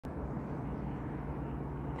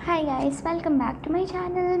Hi guys, welcome back to my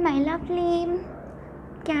channel, my lovely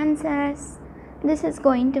Cancers. This is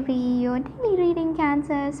going to be your daily reading,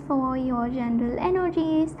 Cancers, for your general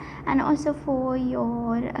energies and also for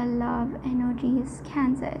your love energies,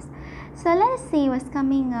 Cancers. So let's see what's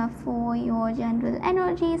coming up for your general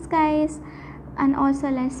energies, guys, and also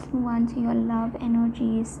let's move on to your love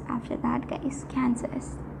energies after that, guys,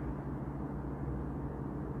 Cancers.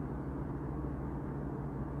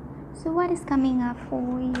 So what is coming up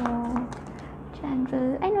for your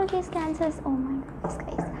general energies, Cancers? Oh my goodness,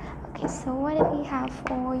 guys. Okay, so what do we have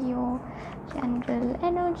for your general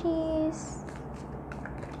energies?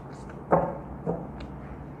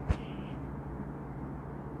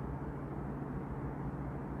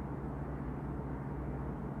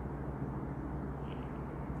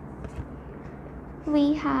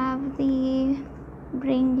 We have the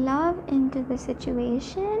bring love into the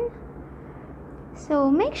situation.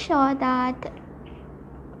 So make sure that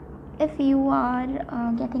if you are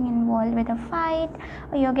getting involved with a fight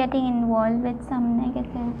or you're getting involved with some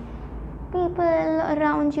negative people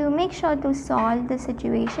around you, make sure to solve the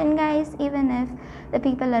situation, guys. Even if the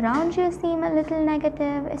people around you seem a little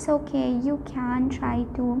negative, it's okay, you can try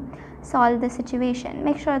to solve the situation.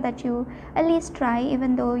 Make sure that you at least try,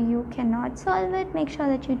 even though you cannot solve it. Make sure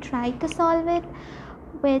that you try to solve it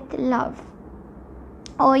with love.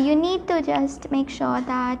 Or you need to just make sure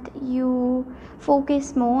that you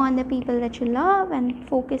focus more on the people that you love and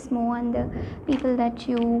focus more on the people that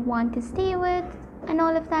you want to stay with and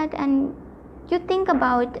all of that, and you think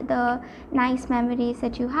about the nice memories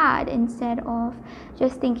that you had instead of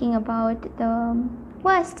just thinking about the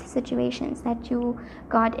worst situations that you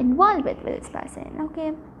got involved with this person.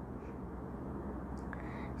 Okay,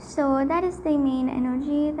 so that is the main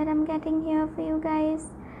energy that I'm getting here for you guys,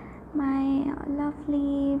 my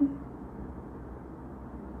lovely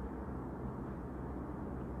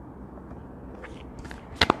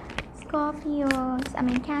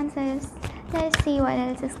Scorpios, Cancers. Let's see what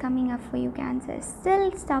else is coming up for you, Cancers.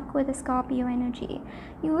 Still stuck with the Scorpio energy.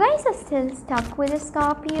 You guys are still stuck with a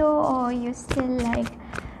Scorpio, or you're still like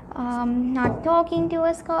not talking to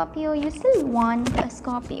a Scorpio. You still want a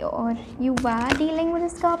Scorpio, or you were dealing with a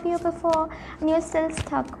Scorpio before and you're still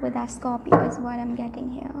stuck with that Scorpio is what I'm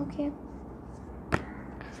getting here. Okay,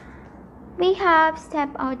 we have step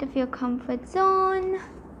out of your comfort zone.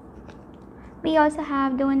 We also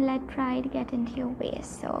have don't let pride get into your way.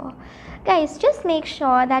 So guys, just make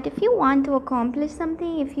sure that if you want to accomplish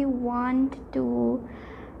something, if you want to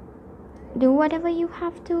do whatever you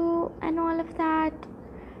have to and all of that,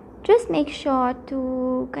 just make sure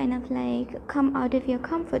to kind of like come out of your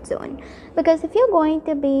comfort zone. Because if you're going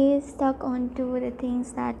to be stuck onto the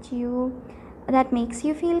things that makes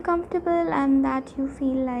you feel comfortable and that you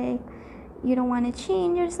feel like you don't want to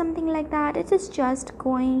change or something like that, it is just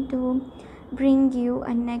going to bring you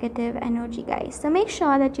a negative energy, guys. So make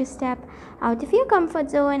sure that you step out of your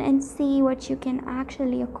comfort zone and see what you can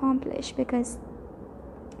actually accomplish, because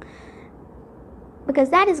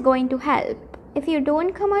that is going to help. If you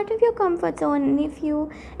don't come out of your comfort zone and if you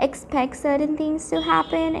expect certain things to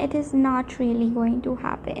happen, it is not really going to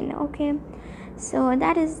happen. Okay, so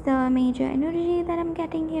that is the major energy that I'm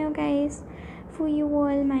getting here, guys, for you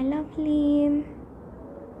all, my lovely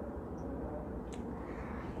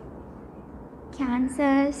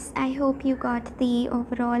Cancers. I hope you got the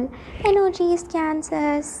overall energies,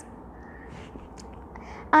 Cancers.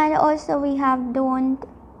 And also we have don't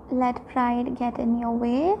let pride get in your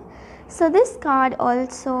way. So this card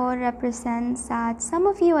also represents that some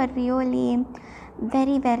of you are really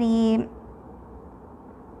very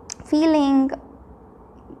feeling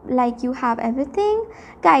like you have everything.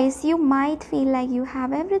 Guys, you might feel like you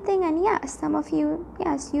have everything, and yes, some of you,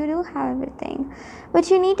 yes, you do have everything, but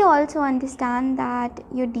you need to also understand that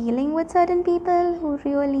you're dealing with certain people who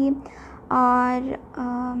really are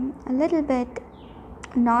a little bit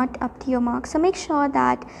not up to your mark. So make sure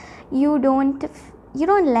that you don't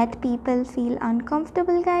let people feel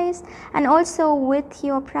uncomfortable, guys. And also with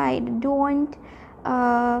your pride, don't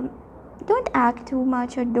act too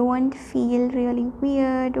much, or don't feel really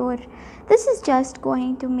weird, or this is just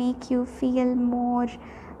going to make you feel more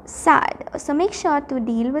sad. So make sure to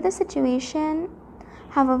deal with the situation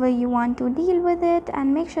however you want to deal with it,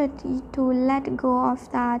 and make sure to let go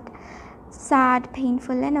of that sad,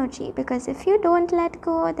 painful energy, because if you don't let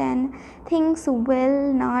go, then things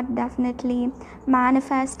will not definitely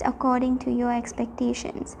manifest according to your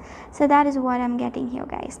expectations. So that is what I'm getting here,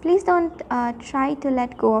 guys. Please don't try to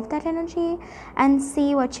let go of that energy and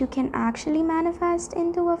see what you can actually manifest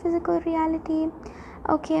into a physical reality.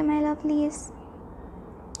 Okay, my lovelies.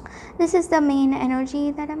 This is the main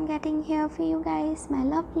energy that I'm getting here for you guys, my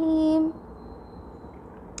lovely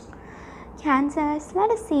Cancers. Let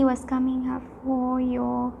us see what's coming up for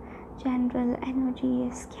your general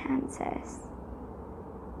energies, Cancers.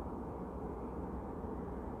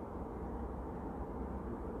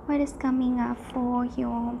 What is coming up for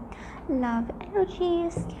your love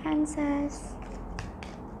energies, Cancers?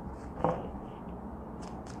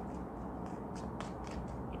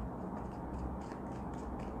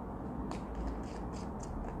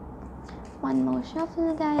 One more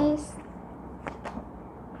shuffle, guys.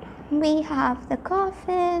 We have the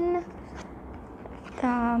Coffin,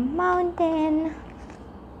 the Mountain,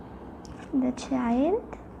 the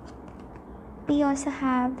Child. We also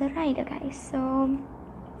have the Rider, guys. So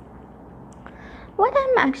what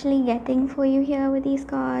I'm actually getting for you here with these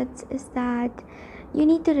cards is that you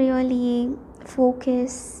need to really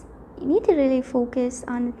focus. You need to really focus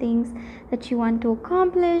on the things that you want to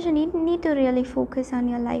accomplish, and you need to really focus on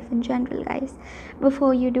your life in general, guys,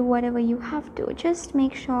 before you do whatever you have to. Just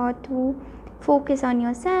make sure to focus on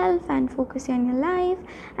yourself and focus on your life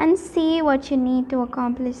and see what you need to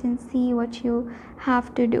accomplish and see what you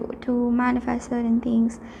have to do to manifest certain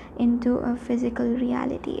things into a physical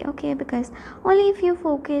reality, okay? Because only if you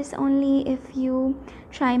focus, only if you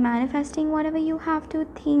try manifesting whatever you have to,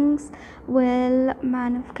 things will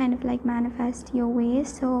manifest your way.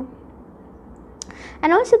 So,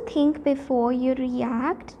 and also think before you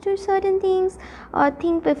react to certain things, or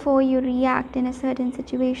think before you react in a certain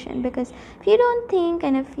situation, because if you don't think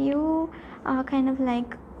and if you are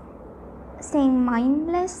staying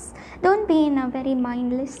mindless, don't be in a very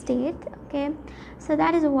mindless state, okay? So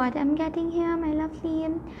that is what I'm getting here, my lovely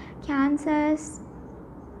Cancers.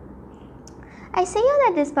 I see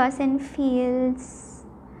that this person feels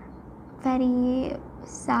very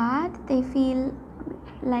sad. They feel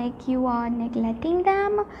like you are neglecting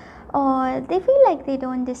them, or they feel like they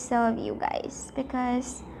don't deserve you, guys,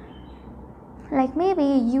 because maybe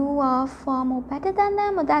you are far more better than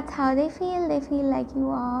them, or that's how they feel. They feel like you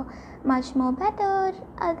are much more better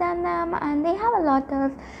than them, and they have a lot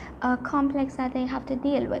of complex that they have to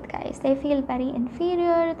deal with, guys. They feel very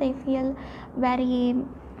inferior, they feel very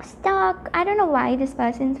stuck. I don't know why this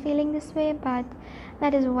person's feeling this way, but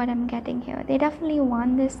that is what I'm getting here. They definitely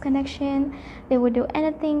want this connection. They would do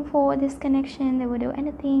anything for this connection. They would do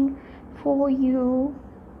anything for you.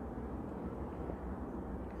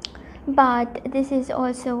 But this is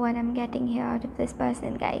also what I'm getting here out of this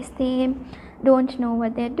person, guys. They don't know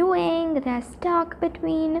what they're doing. They're stuck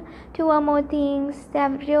between two or more things. They're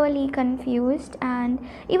really confused, and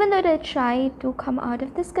even though they try to come out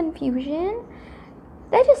of this confusion,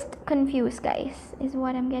 they're just confused, guys, is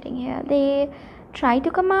what I'm getting here. They try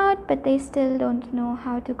to come out, but they still don't know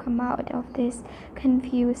how to come out of this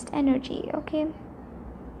confused energy, okay?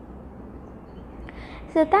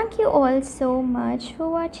 So thank you all so much for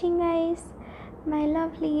watching, guys, my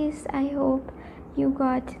lovelies. I hope you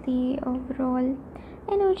got the overall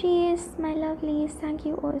energies, my lovelies. Thank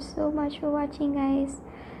you all so much for watching, guys.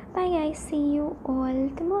 Bye, guys. See you all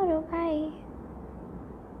tomorrow. Bye.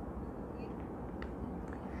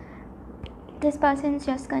 This person's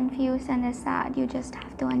just confused and is sad. You just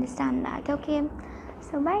have to understand that, okay?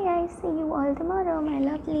 So bye, guys. See you all tomorrow, my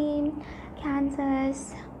lovely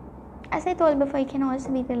Cancers. As I told before, you can also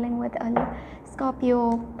be dealing with a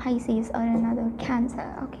Scorpio, Pisces, or another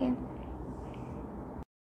Cancer, okay?